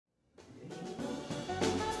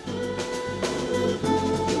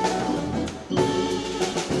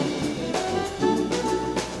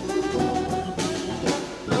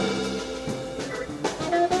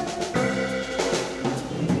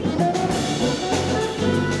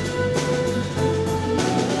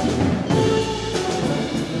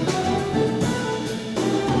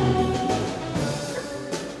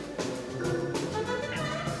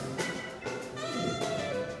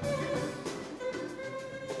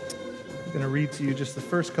I'm going to read to you just the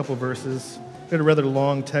first couple verses. We had a rather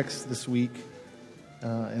long text this week,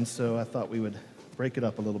 and so I thought we would break it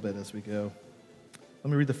up a little bit as we go. Let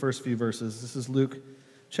me read the first few verses. This is Luke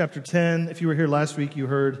chapter 10. If you were here last week, you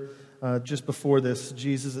heard just before this,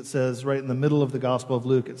 Jesus, it says, right in the middle of the Gospel of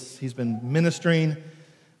Luke, he's been ministering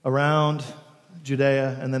around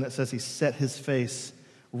Judea, and then it says he set his face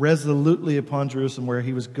resolutely upon Jerusalem, where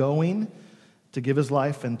he was going to give his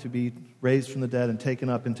life and to be raised from the dead and taken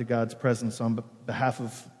up into God's presence on behalf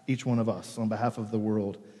of each one of us, on behalf of the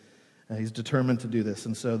world. He's determined to do this,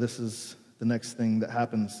 and so this is the next thing that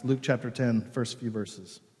happens. Luke chapter 10, first few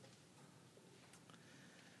verses.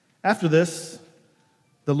 After this,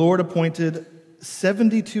 the Lord appointed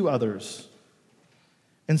 72 others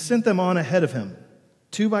and sent them on ahead of him,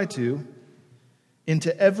 2 by 2,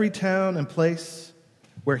 into every town and place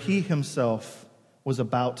where he himself was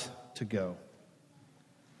about to go.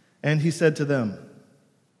 And he said to them,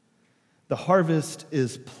 "The harvest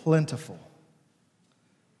is plentiful,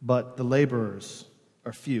 but the laborers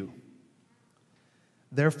are few.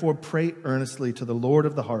 Therefore pray earnestly to the Lord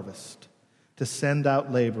of the harvest to send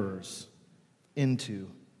out laborers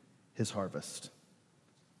into his harvest."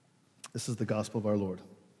 This is the gospel of our Lord.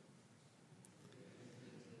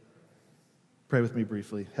 Pray with me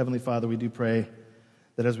briefly. Heavenly Father, we do pray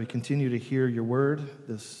that as we continue to hear your word,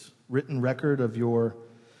 this written record of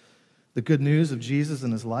the good news of Jesus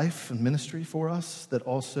and his life and ministry for us, that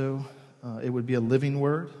also it would be a living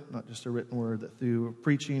word, not just a written word, that through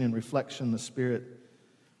preaching and reflection, the Spirit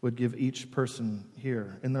would give each person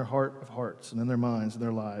here, in their heart of hearts and in their minds and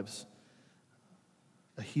their lives,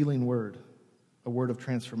 a healing word, a word of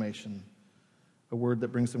transformation, a word that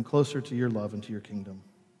brings them closer to your love and to your kingdom.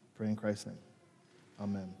 Pray in Christ's name.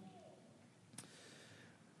 Amen.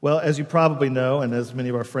 Well, as you probably know, and as many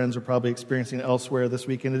of our friends are probably experiencing elsewhere this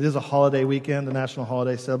weekend, it is a holiday weekend, a national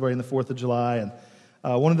holiday celebrating the 4th of July. And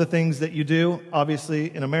one of the things that you do,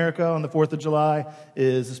 obviously, in America on the 4th of July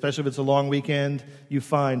is, especially if it's a long weekend, you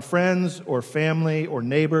find friends or family or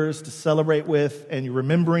neighbors to celebrate with, and you're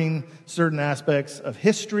remembering certain aspects of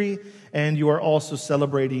history, and you are also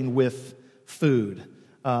celebrating with food.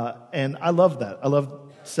 And I love that. I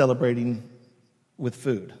love celebrating with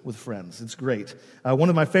food, with friends. It's great. One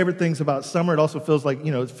of my favorite things about summer, it also feels like,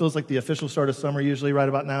 it feels like the official start of summer usually right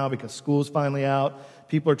about now, because school's finally out,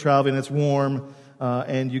 people are traveling, it's warm,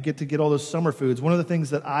 and you get to get all those summer foods. One of the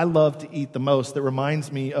things that I love to eat the most that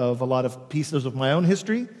reminds me of a lot of pieces of my own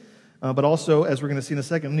history, but also, as we're going to see in a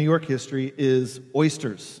second, New York history, is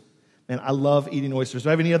oysters. And I love eating oysters. Do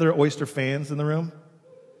I have any other oyster fans in the room?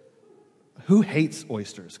 Who hates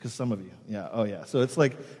oysters? Because some of you. Yeah, oh yeah. So it's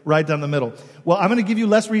like right down the middle. Well, I'm going to give you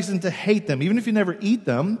less reason to hate them. Even if you never eat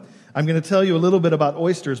them, I'm going to tell you a little bit about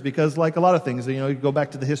oysters, because like a lot of things, you go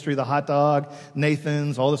back to the history of the hot dog,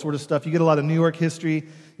 Nathan's, all this sort of stuff. You get a lot of New York history.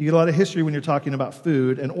 You get a lot of history when you're talking about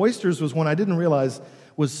food. And oysters was one I didn't realize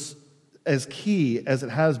was as key as it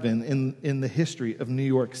has been in the history of New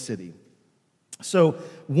York City. So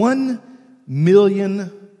 1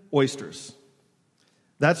 million oysters.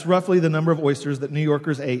 That's roughly the number of oysters that New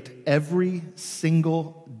Yorkers ate every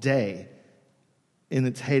single day in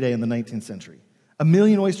its heyday in the 19th century. 1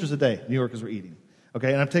 million oysters a day New Yorkers were eating.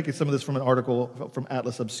 Okay, and I'm taking some of this from an article from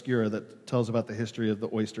Atlas Obscura that tells about the history of the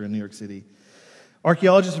oyster in New York City.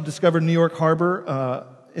 Archaeologists have discovered New York Harbor,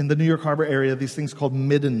 in the New York Harbor area, these things called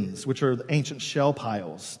middens, which are ancient shell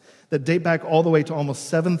piles that date back all the way to almost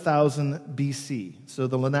 7,000 BC. So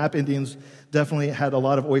the Lenape Indians definitely had a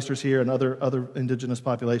lot of oysters here, and other indigenous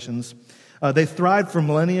populations. They thrived for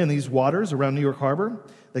millennia in these waters around New York Harbor.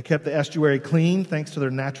 They kept the estuary clean thanks to their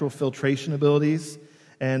natural filtration abilities.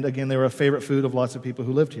 And again, they were a favorite food of lots of people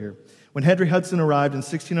who lived here. When Henry Hudson arrived in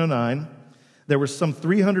 1609, there were some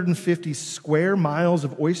 350 square miles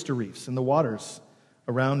of oyster reefs in the waters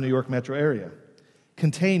around New York metro area,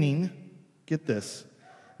 containing, get this,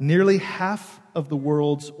 nearly half of the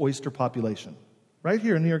world's oyster population, right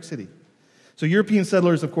here in New York City. So European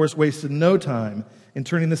settlers, of course, wasted no time in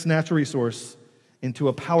turning this natural resource into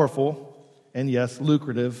a powerful and, yes,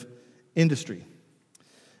 lucrative industry.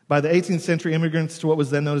 By the 18th century, immigrants to what was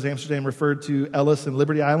then known as Amsterdam referred to Ellis and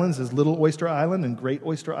Liberty Islands as Little Oyster Island and Great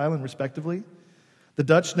Oyster Island, respectively. The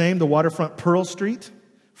Dutch named the waterfront Pearl Street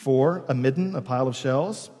for a midden, a pile of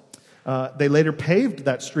shells. They later paved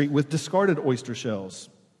that street with discarded oyster shells.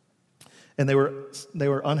 And they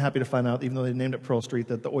were unhappy to find out, even though they named it Pearl Street,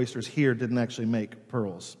 that the oysters here didn't actually make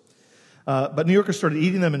pearls. But New Yorkers started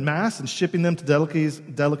eating them in mass and shipping them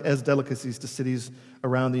to as delicacies to cities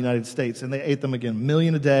around the United States. And they ate them again, 1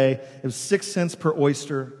 million a day. It was 6 cents per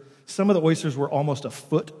oyster. Some of the oysters were almost a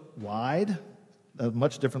foot wide,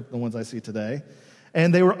 much different than the ones I see today.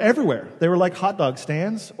 And they were everywhere. They were like hot dog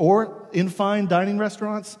stands or in fine dining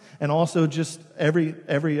restaurants, and also just every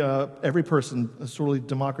person sort of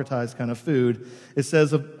democratized kind of food. It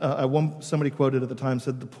says, somebody quoted at the time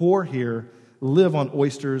said, "The poor here live on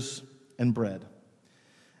oysters and bread."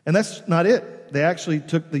 And that's not it. They actually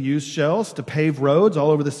took the used shells to pave roads all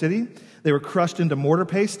over the city. They were crushed into mortar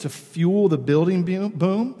paste to fuel the building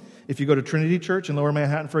boom. If you go to Trinity Church in Lower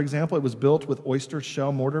Manhattan, for example, it was built with oyster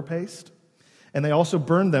shell mortar paste. And they also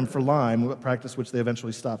burned them for lime, a practice which they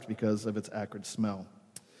eventually stopped because of its acrid smell.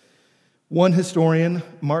 One historian,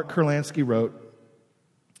 Mark Kurlansky, wrote,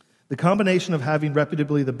 "The combination of having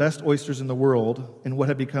reputably the best oysters in the world and what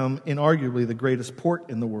had become inarguably the greatest port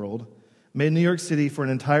in the world made New York City for an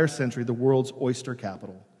entire century the world's oyster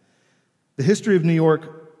capital. The history of New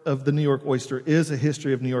York, of the New York oyster, is a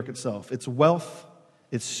history of New York itself. Its wealth,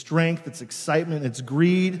 its strength, its excitement, its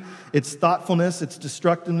greed, its thoughtfulness, its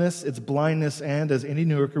destructiveness, its blindness, and, as any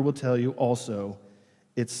New Yorker will tell you, also,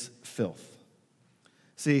 its filth."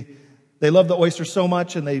 See, they loved the oyster so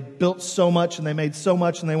much, and they built so much, and they made so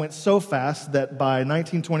much, and they went so fast that by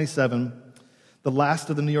 1927, the last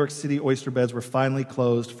of the New York City oyster beds were finally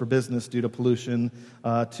closed for business due to pollution,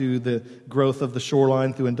 to the growth of the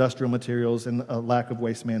shoreline through industrial materials, and a lack of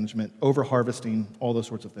waste management, over-harvesting, all those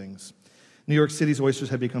sorts of things. New York City's oysters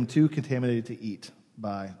had become too contaminated to eat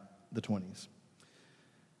by the 20s.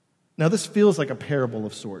 Now, this feels like a parable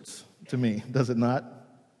of sorts to me, does it not?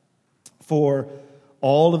 For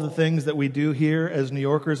all of the things that we do here as New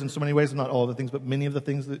Yorkers in so many ways, not all of the things, but many of the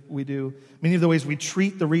things that we do, many of the ways we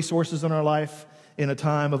treat the resources in our life in a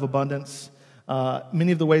time of abundance,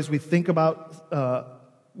 many of the ways we think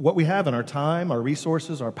about what we have in our time, our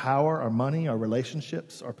resources, our power, our money, our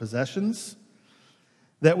relationships, our possessions,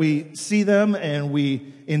 that we see them and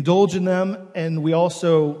we indulge in them, and we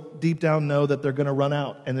also deep down know that they're going to run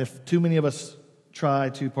out. And if too many of us try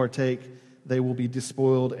to partake, they will be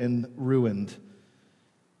despoiled and ruined.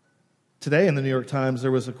 Today in the New York Times,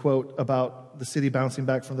 there was a quote about the city bouncing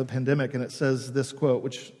back from the pandemic, and it says this quote,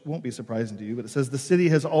 which won't be surprising to you, but it says, "The city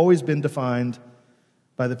has always been defined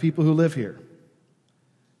by the people who live here.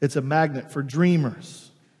 It's a magnet for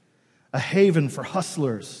dreamers, a haven for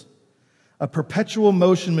hustlers, a perpetual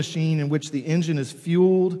motion machine in which the engine is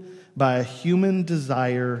fueled by a human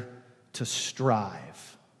desire to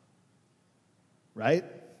strive." Right?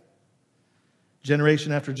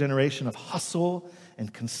 Generation after generation of hustle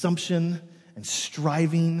and consumption and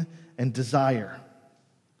striving and desire.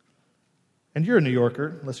 And you're a New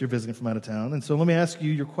Yorker, unless you're visiting from out of town. And so let me ask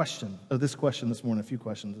you this question this morning, a few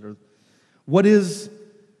questions. What is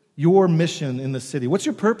your mission in the city? What's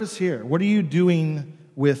your purpose here? What are you doing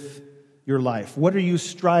with your life? What are you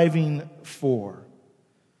striving for?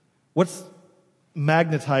 What's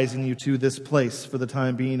magnetizing you to this place for the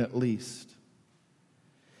time being at least?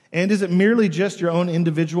 And is it merely just your own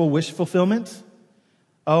individual wish fulfillment?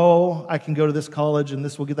 Oh, I can go to this college and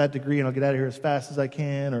this will get that degree and I'll get out of here as fast as I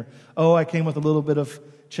can. Or, oh, I came with a little bit of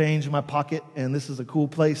change in my pocket and this is a cool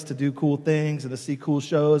place to do cool things and to see cool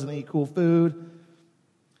shows and eat cool food.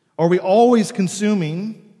 Are we always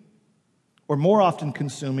consuming, or more often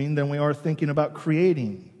consuming, than we are thinking about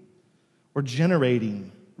creating or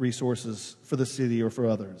generating resources for the city or for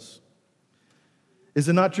others? Is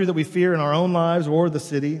it not true that we fear in our own lives or the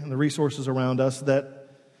city and the resources around us that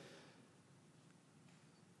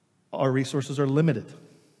our resources are limited?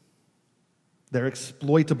 They're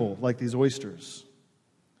exploitable like these oysters.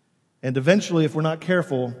 And eventually, if we're not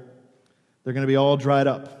careful, they're going to be all dried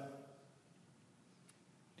up. Do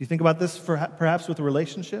you think about this perhaps with a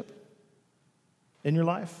relationship in your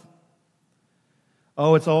life?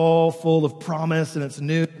 Oh, it's all full of promise and it's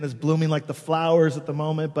new and it's blooming like the flowers at the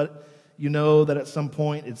moment, but you know that at some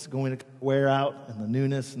point it's going to wear out and the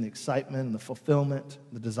newness and the excitement and the fulfillment,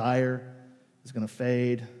 the desire is going to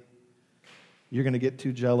fade. You're going to get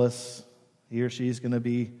too jealous. He or she's going to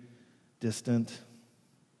be distant.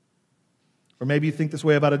 Or maybe you think this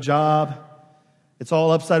way about a job. It's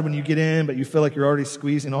all upside when you get in, but you feel like you're already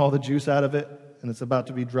squeezing all the juice out of it, and it's about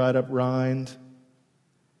to be dried up rind.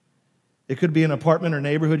 It could be an apartment or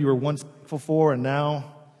neighborhood you were once thankful for, and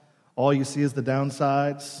now all you see is the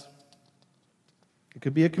downsides. It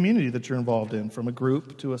could be a community that you're involved in, from a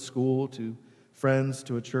group to a school to friends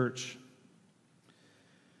to a church.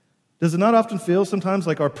 Does it not often feel sometimes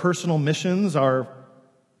like our personal missions, our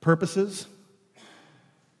purposes,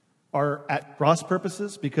 are at cross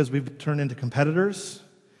purposes because we've turned into competitors?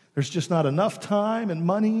 There's just not enough time and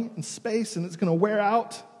money and space, and it's going to wear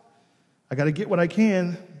out. I got to get what I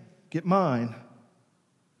can, get mine.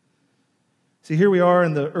 See, here we are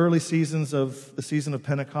in the early seasons of the season of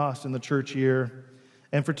Pentecost in the church year,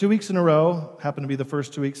 And for 2 weeks in a row, happened to be the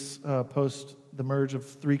first 2 weeks post the merge of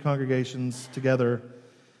 3 congregations together,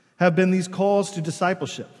 have been these calls to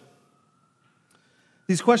discipleship.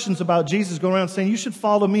 These questions about Jesus going around saying, you should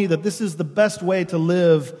follow me, that this is the best way to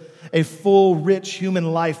live a full, rich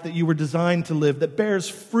human life that you were designed to live, that bears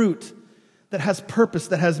fruit, that has purpose,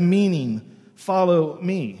 that has meaning. Follow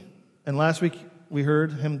me. And last week we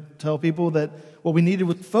heard him tell people that what we needed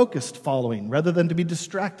was focused following, rather than to be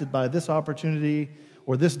distracted by this opportunity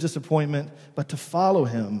or this disappointment, but to follow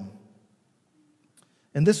him.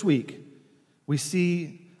 And this week we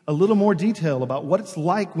see a little more detail about what it's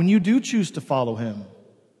like when you do choose to follow him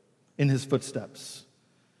in his footsteps.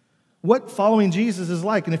 What following Jesus is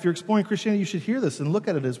like. And if you're exploring Christianity, you should hear this and look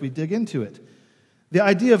at it as we dig into it. The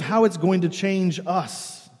idea of how it's going to change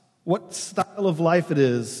us, what style of life it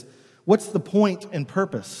is, what's the point and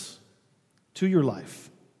purpose to your life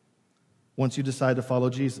once you decide to follow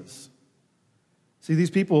Jesus. See, these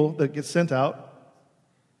people that get sent out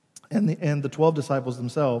and the 12 disciples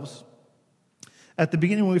themselves, at the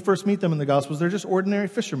beginning when we first meet them in the Gospels, they're just ordinary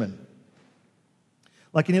fishermen.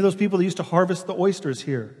 Like any of those people that used to harvest the oysters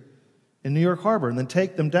here in New York Harbor and then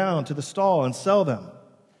take them down to the stall and sell them.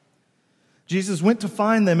 Jesus went to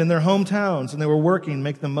find them in their hometowns, and they were working,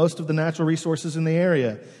 making the most of the natural resources in the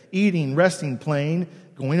area, eating, resting, playing,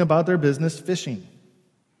 going about their business, fishing.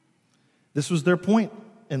 This was their point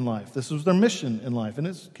in life. This was their mission in life, and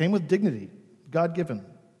it came with dignity, God-given,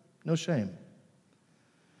 no shame.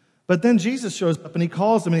 But then Jesus shows up, and he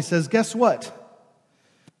calls them, and he says, guess what?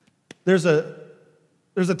 There's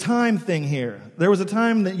a time thing here. There was a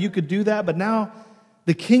time that you could do that, but now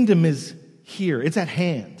the kingdom is here. It's at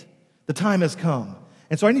hand. The time has come.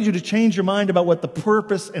 And so I need you to change your mind about what the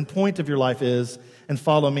purpose and point of your life is and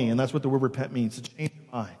follow me. And that's what the word repent means, to change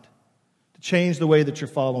your mind, to change the way that you're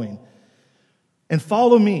following. And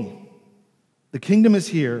follow me. The kingdom is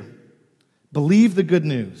here. Believe the good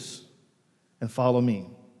news and follow me.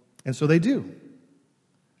 And so they do.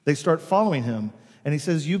 They start following him. And he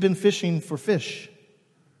says, you've been fishing for fish,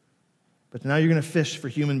 but now you're going to fish for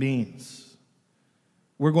human beings.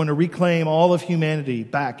 We're going to reclaim all of humanity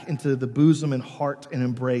back into the bosom and heart and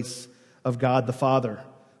embrace of God the Father.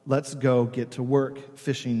 Let's go get to work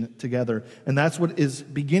fishing together. And that's what is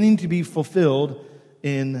beginning to be fulfilled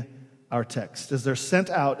in our text. As they're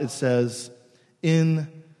sent out, it says, into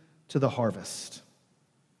the harvest.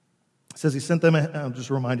 It says he sent them, I'll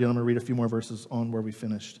just remind you, I'm going to read a few more verses on where we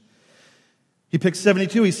finished. He picked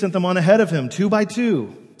 72, he sent them on ahead of him, 2 by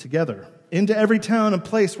 2, together, into every town and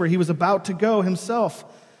place where he was about to go himself.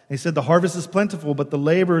 And he said, the harvest is plentiful, but the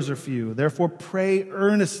laborers are few. Therefore pray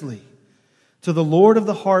earnestly to the Lord of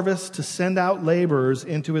the harvest to send out laborers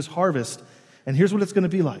into his harvest. And here's what it's going to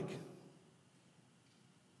be like.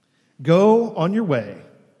 Go on your way.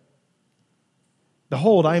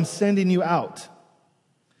 Behold, I am sending you out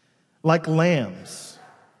like lambs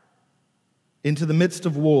into the midst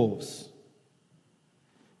of wolves.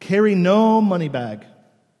 Carry no money bag,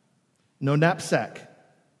 no knapsack,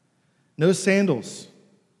 no sandals.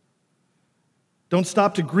 Don't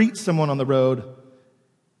stop to greet someone on the road.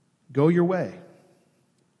 Go your way.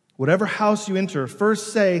 Whatever house you enter,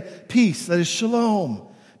 first say, peace, that is shalom.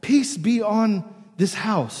 Peace be on this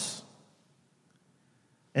house.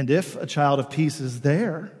 And if a child of peace is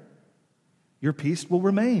there, your peace will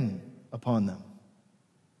remain upon them.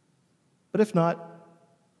 But if not,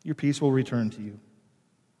 your peace will return to you.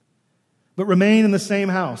 But remain in the same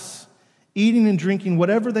house, eating and drinking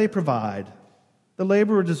whatever they provide. The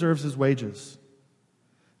laborer deserves his wages.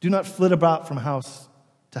 Do not flit about from house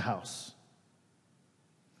to house.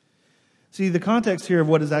 See, the context here of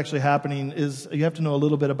what is actually happening is you have to know a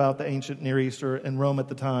little bit about the ancient Near East and Rome at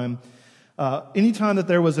the time. Anytime that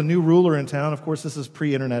there was a new ruler in town, of course, this is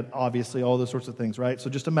pre-internet, obviously, all those sorts of things, right? So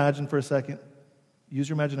just imagine for a second, use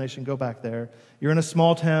your imagination, go back there. You're in a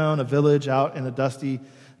small town, a village out in a dusty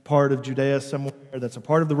part of Judea somewhere that's a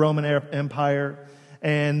part of the Roman Empire.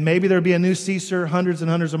 And maybe there'd be a new Caesar hundreds and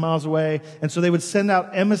hundreds of miles away. And so they would send out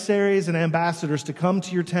emissaries and ambassadors to come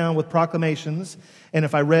to your town with proclamations. And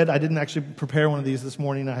if I didn't actually prepare one of these this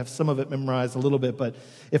morning. I have some of it memorized a little bit. But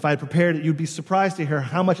if I had prepared it, you'd be surprised to hear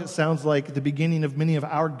how much it sounds like the beginning of many of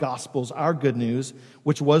our gospels, our good news,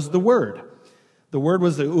 which was the word. The word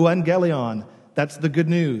was the euangelion. That's the good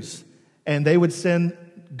news. And they would send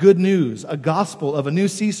good news, a gospel of a new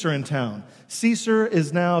Caesar in town. Caesar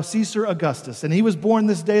is now Caesar Augustus, and he was born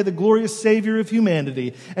this day, the glorious Savior of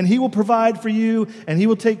humanity, and he will provide for you, and he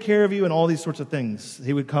will take care of you, and all these sorts of things.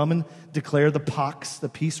 He would come and declare the Pax, the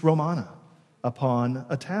Peace Romana, upon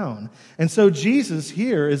a town. And so Jesus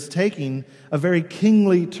here is taking a very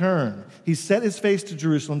kingly turn. He set his face to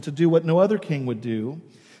Jerusalem to do what no other king would do.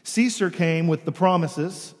 Caesar came with the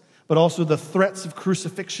promises, but also the threats of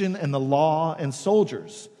crucifixion and the law and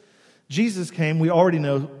soldiers. Jesus came, we already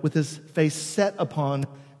know, with his face set upon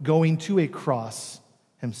going to a cross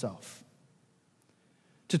himself,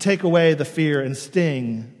 to take away the fear and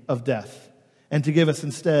sting of death, and to give us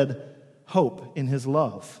instead hope in his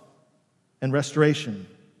love and restoration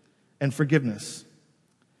and forgiveness.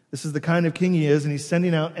 This is the kind of king he is, and he's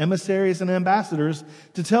sending out emissaries and ambassadors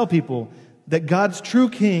to tell people that God's true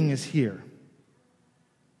king is here.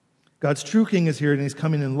 God's true king is here, and he's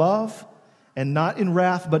coming in love and not in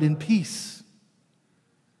wrath, but in peace.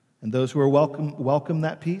 And those who are welcome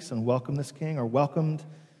that peace and welcome this king are welcomed,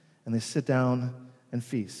 and they sit down and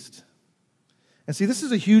feast. And see, this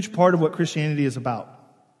is a huge part of what Christianity is about.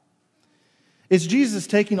 It's Jesus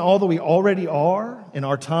taking all that we already are in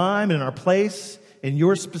our time and in our place, in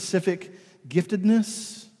your specific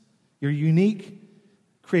giftedness, your unique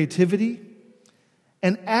creativity,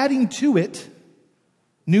 and adding to it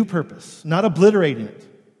new purpose, not obliterating it,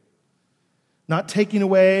 not taking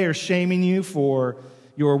away or shaming you for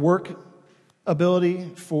your work ability,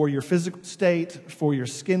 for your physical state, for your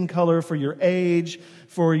skin color, for your age,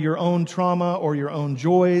 for your own trauma or your own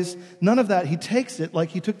joys. None of that. He takes it like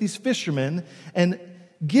he took these fishermen and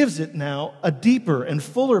gives it now a deeper and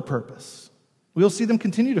fuller purpose. We'll see them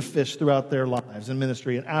continue to fish throughout their lives and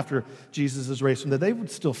ministry, and after Jesus is raised from the dead, they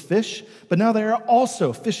would still fish, but now they are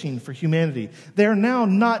also fishing for humanity. They are now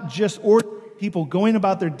not just ordinary people going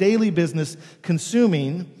about their daily business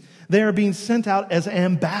consuming. They are being sent out as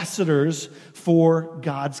ambassadors for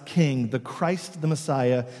God's King, the Christ, the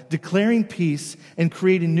Messiah, declaring peace and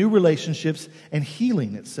creating new relationships and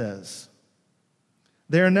healing, it says.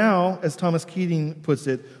 They are now, as Thomas Keating puts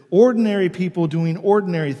it, ordinary people doing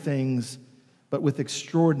ordinary things, but with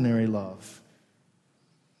extraordinary love.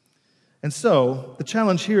 And so, the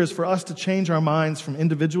challenge here is for us to change our minds from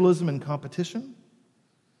individualism and competition,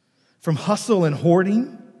 from hustle and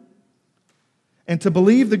hoarding, and to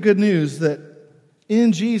believe the good news that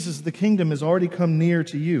in Jesus the kingdom has already come near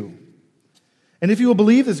to you. And if you will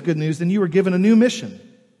believe this good news, then you are given a new mission.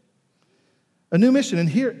 A new mission, and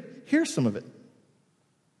here's some of it.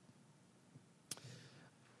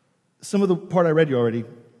 Some of the part I read you already,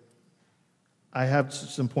 I have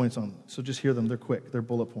some points on, so just hear them. They're quick. They're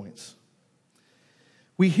bullet points.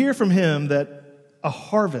 We hear from him that a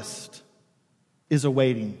harvest is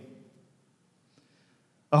awaiting.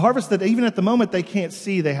 A harvest that even at the moment they can't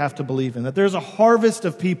see, they have to believe in. That there's a harvest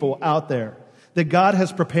of people out there that God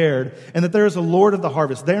has prepared, and that there is a Lord of the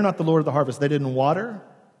harvest. They're not the Lord of the harvest. They didn't water.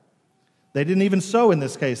 They didn't even sow in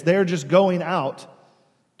this case. They're just going out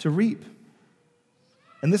to reap.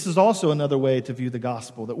 And this is also another way to view the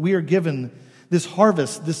gospel, that we are given this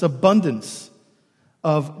harvest, this abundance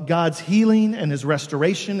of God's healing and his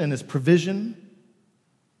restoration and his provision.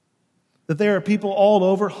 That there are people all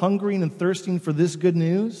over hungering and thirsting for this good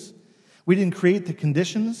news. We didn't create the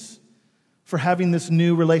conditions for having this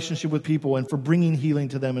new relationship with people and for bringing healing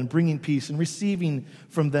to them and bringing peace and receiving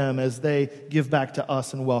from them as they give back to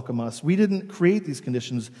us and welcome us. We didn't create these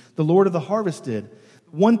conditions. The Lord of the harvest did.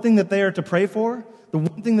 One thing that they are to pray for, the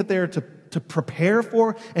one ththing that they are to prepare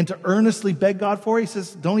for and to earnestly beg God for, he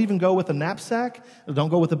says, don't even go with a knapsack. Don't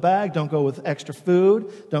go with a bag. Don't go with extra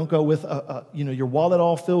food. Don't go with your wallet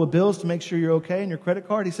all filled with bills to make sure you're okay and your credit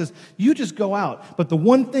card. He says, you just go out. But the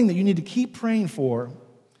one thing that you need to keep praying for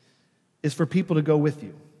is for people to go with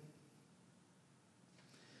you.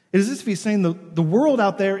 It is as if he's saying the world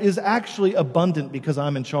out there is actually abundant because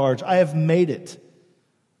I'm in charge. I have made it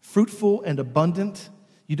fruitful and abundant.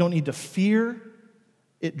 You don't need to fear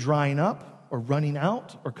it drying up or running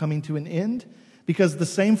out or coming to an end, because the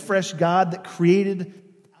same fresh God that created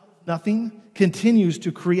out of nothing continues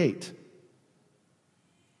to create.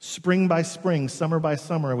 Spring by spring, summer by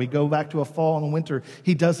summer, we go back to a fall and winter.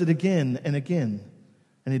 He does it again and again,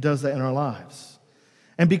 and he does that in our lives.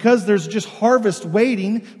 And because there's just harvest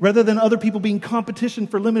waiting, rather than other people being competition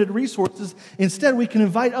for limited resources, instead we can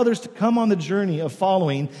invite others to come on the journey of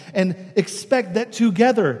following and expect that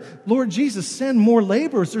together, Lord Jesus, send more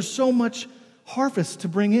laborers. There's so much harvest to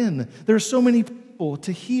bring in. There's so many people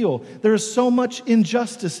to heal. There is so much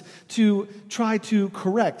injustice to try to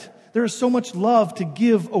correct. There is so much love to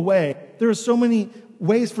give away. There are so many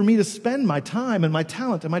ways for me to spend my time and my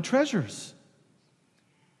talent and my treasures.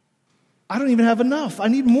 I don't even have enough. I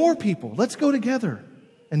need more people. Let's go together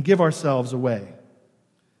and give ourselves away.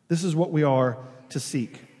 This is what we are to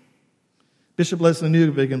seek. Bishop Leslie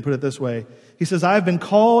Newbigin put it this way. He says, I have been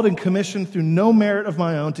called and commissioned through no merit of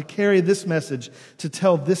my own to carry this message, to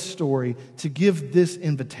tell this story, to give this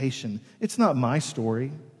invitation. It's not my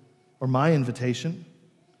story or my invitation.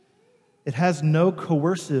 It has no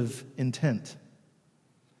coercive intent.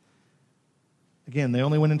 Again, they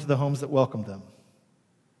only went into the homes that welcomed them.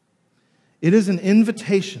 It is an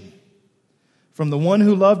invitation from the one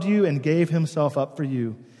who loved you and gave himself up for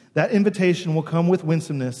you. That invitation will come with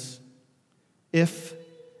winsomeness if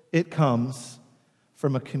it comes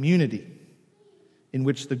from a community in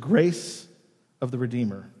which the grace of the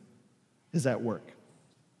Redeemer is at work.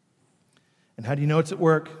 And how do you know it's at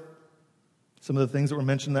work? Some of the things that were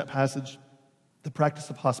mentioned in that passage. The practice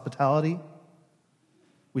of hospitality.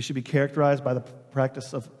 We should be characterized by the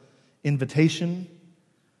practice of invitation,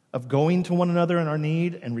 of going to one another in our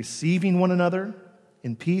need and receiving one another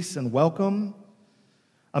in peace and welcome.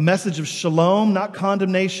 A message of shalom, not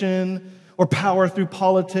condemnation or power through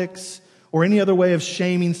politics or any other way of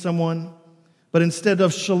shaming someone, but instead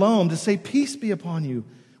of shalom, to say peace be upon you.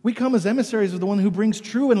 We come as emissaries of the one who brings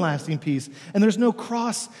true and lasting peace. And there's no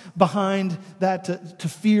cross behind that to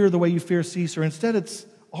fear the way you fear Caesar. Instead, it's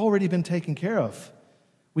already been taken care of.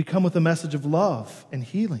 We come with a message of love and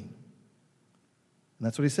healing. And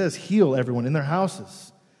that's what he says, heal everyone in their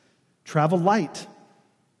houses. Travel light.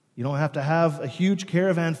 You don't have to have a huge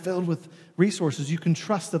caravan filled with resources. You can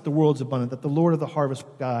trust that the world's abundant, that the Lord of the harvest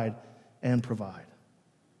will guide and provide.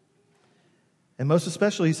 And most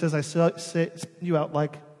especially, he says, I send you out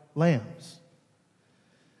like lambs.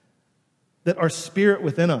 That our spirit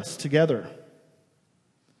within us together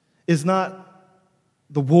is not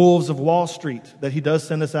the wolves of Wall Street that he does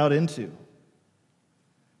send us out into,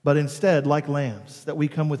 but instead, like lambs, that we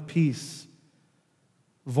come with peace,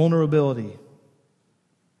 vulnerability,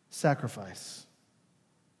 sacrifice,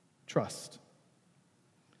 trust.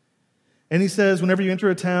 And he says, whenever you enter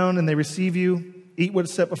a town and they receive you, eat what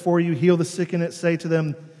is set before you, heal the sick in it, say to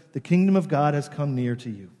them, the kingdom of God has come near to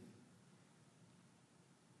you.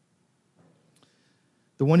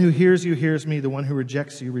 The one who hears you hears me. The one who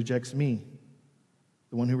rejects you rejects me.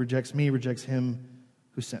 The one who rejects me rejects him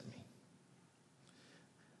who sent me.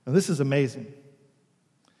 Now, this is amazing.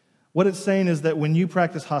 What it's saying is that when you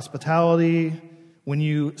practice hospitality, when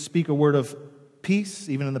you speak a word of peace,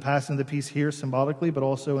 even in the passing of the peace here symbolically, but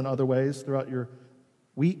also in other ways throughout your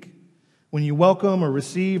week, when you welcome or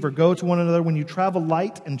receive or go to one another, when you travel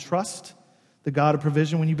light and trust the God of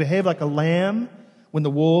provision, when you behave like a lamb, when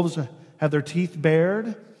the wolves have their teeth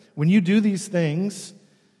bared, when you do these things,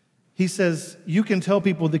 he says, you can tell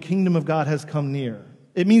people the kingdom of God has come near.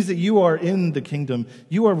 It means that you are in the kingdom.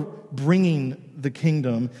 You are bringing the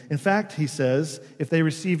kingdom. In fact, he says, if they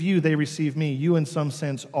receive you, they receive me. You, in some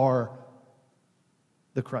sense, are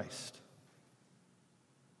the Christ.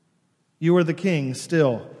 You are the king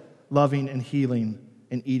still loving and healing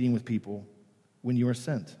and eating with people when you are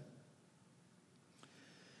sent.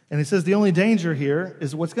 And he says the only danger here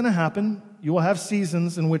is what's going to happen. You will have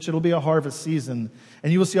seasons in which it'll be a harvest season.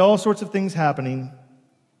 And you will see all sorts of things happening.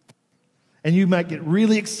 And you might get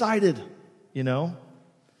really excited,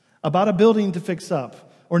 about a building to fix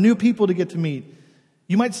up or new people to get to meet.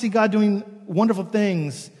 You might see God doing wonderful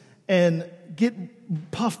things and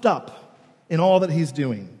get puffed up in all that he's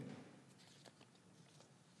doing.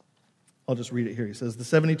 I'll just read it here. He says, the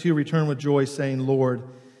 72 returned with joy, saying, Lord,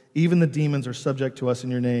 even the demons are subject to us in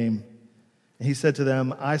your name. And he said to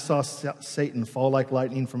them, I saw Satan fall like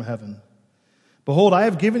lightning from heaven. Behold, I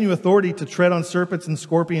have given you authority to tread on serpents and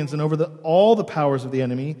scorpions and over all the powers of the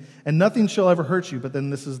enemy, and nothing shall ever hurt you. But then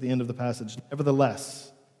this is the end of the passage.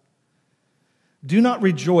 Nevertheless, do not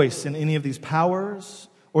rejoice in any of these powers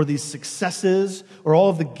or these successes or all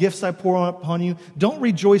of the gifts I pour upon you. Don't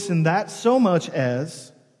rejoice in that so much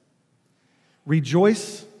as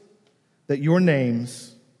rejoice that your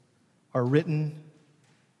names are written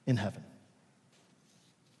in heaven.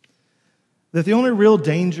 That the only real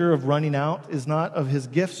danger of running out is not of his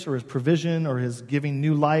gifts or his provision or his giving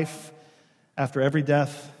new life after every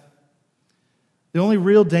death. The only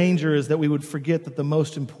real danger is that we would forget that the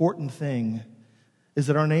most important thing is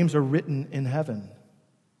that our names are written in heaven.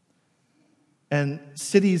 And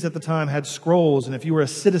cities at the time had scrolls, and if you were a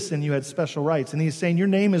citizen, you had special rights. And he's saying your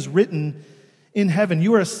name is written in heaven.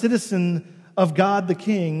 You are a citizen of God the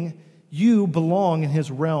King. You belong in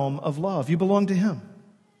his realm of love. You belong to him.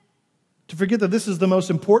 To forget that this is the most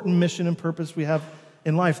important mission and purpose we have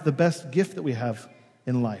in life, the best gift that we have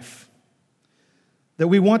in life. That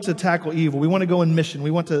we want to tackle evil. We want to go in mission.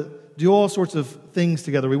 We want to do all sorts of things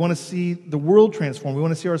together. We want to see the world transformed. We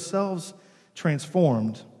want to see ourselves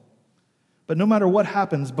transformed. But no matter what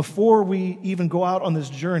happens, before we even go out on this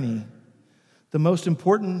journey, the most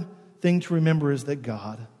important thing to remember is that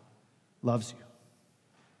God loves you.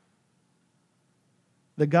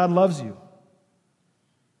 That God loves you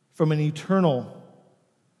from an eternal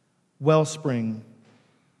wellspring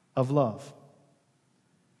of love.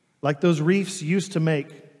 Like those reefs used to make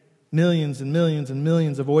millions and millions and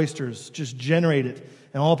millions of oysters, just generate it,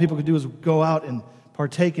 and all people could do is go out and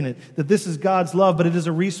partake in it. That this is God's love, but it is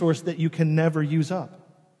a resource that you can never use up.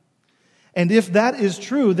 And if that is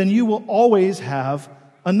true, then you will always have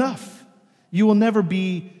enough. You will never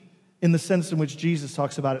be, in the sense in which Jesus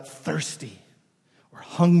talks about it, thirsty or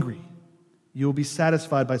hungry. You will be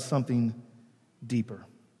satisfied by something deeper.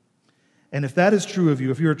 And if that is true of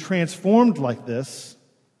you, if you're transformed like this,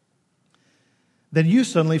 then you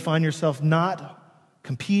suddenly find yourself not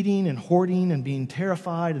competing and hoarding and being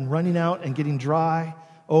terrified and running out and getting dry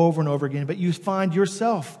over and over again, but you find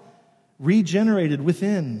yourself regenerated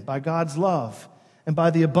within by God's love and by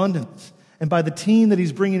the abundance and by the team that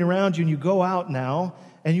He's bringing around you, and you go out now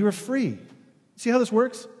and you are free. See how this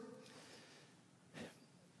works?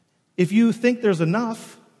 If you think there's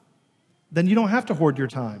enough, then you don't have to hoard your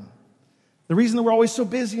time. The reason that we're always so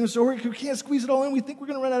busy and so we can't squeeze it all in, we think we're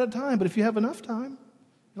going to run out of time. But if you have enough time,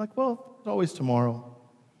 you're like, well, it's always tomorrow.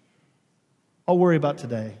 I'll worry about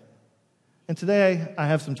today. And today, I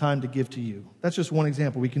have some time to give to you. That's just one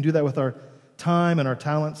example. We can do that with our time and our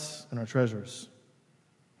talents and our treasures.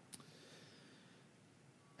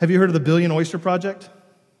 Have you heard of the Billion Oyster Project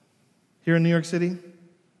here in New York City?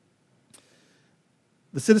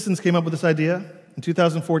 The citizens came up with this idea. In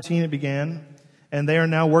 2014, it began. And they are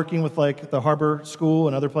now working with like the Harbor School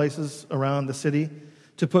and other places around the city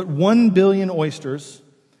to put 1 billion oysters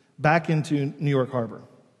back into New York Harbor.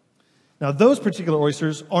 Now, those particular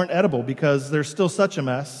oysters aren't edible because they're still such a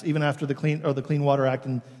mess, even after the Clean Water Act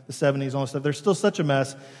in the 70s, all that stuff. They're still such a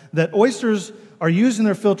mess that oysters are using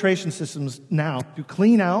their filtration systems now to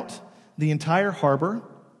clean out the entire harbor,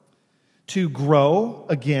 to grow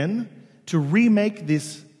again, to remake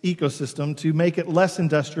this ecosystem, to make it less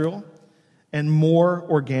industrial and more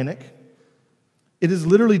organic. It is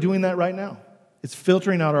literally doing that right now. It's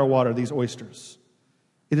filtering out our water, these oysters.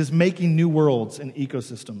 It is making new worlds and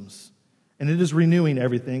ecosystems. And it is renewing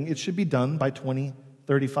everything. It should be done by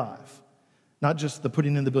 2035. Not just the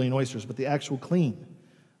putting in the billion oysters, but the actual clean.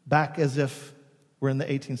 Back as if we're in the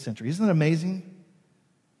 18th century. Isn't that amazing?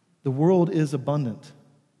 The world is abundant.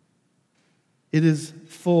 It is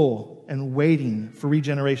full and waiting for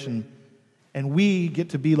regeneration. And we get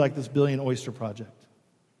to be like this Billion Oyster Project.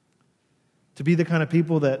 To be the kind of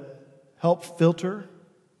people that help filter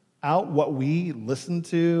out what we listen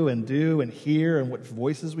to and do and hear and what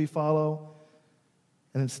voices we follow.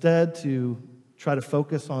 And instead to try to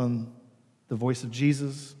focus on the voice of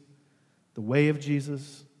Jesus, the way of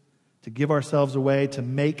Jesus, to give ourselves away to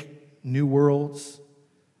make new worlds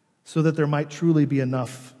so that there might truly be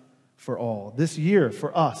enough for all. This year,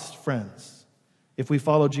 for us, friends, if we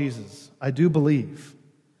follow Jesus, I do believe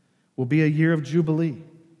will be a year of jubilee.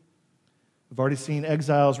 We've already seen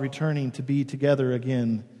exiles returning to be together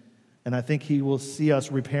again, and I think He will see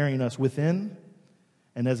us repairing us within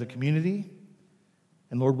and as a community,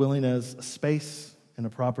 and Lord willing, as a space and a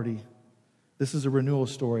property. This is a renewal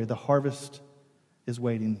story. The harvest is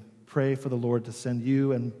waiting. Pray for the Lord to send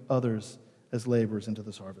you and others as laborers into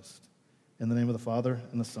this harvest. In the name of the Father,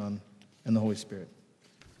 and the Son, and the Holy Spirit.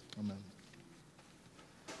 Amen.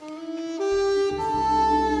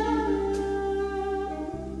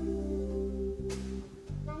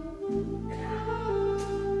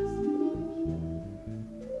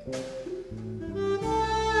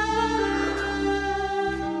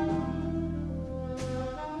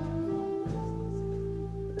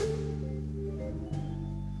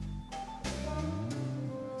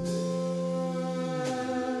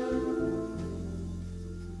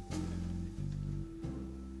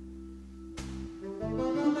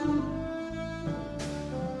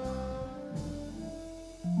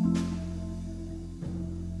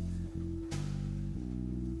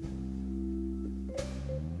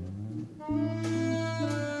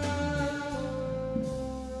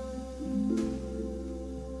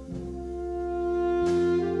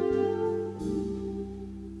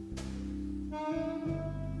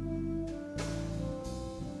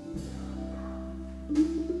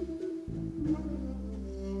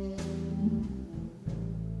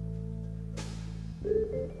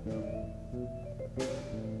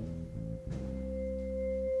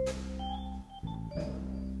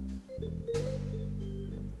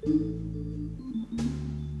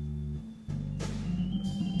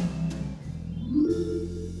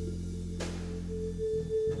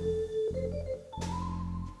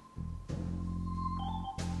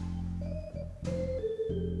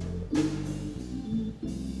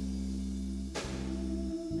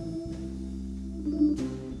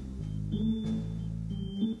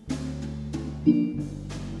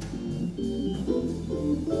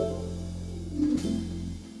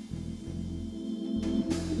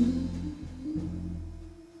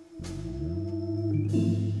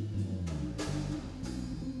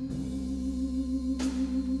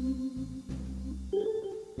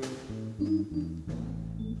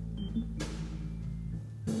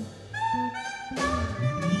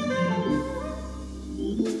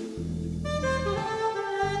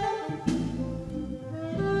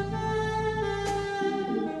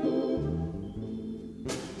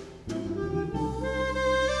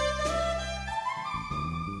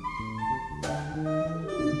 Amen.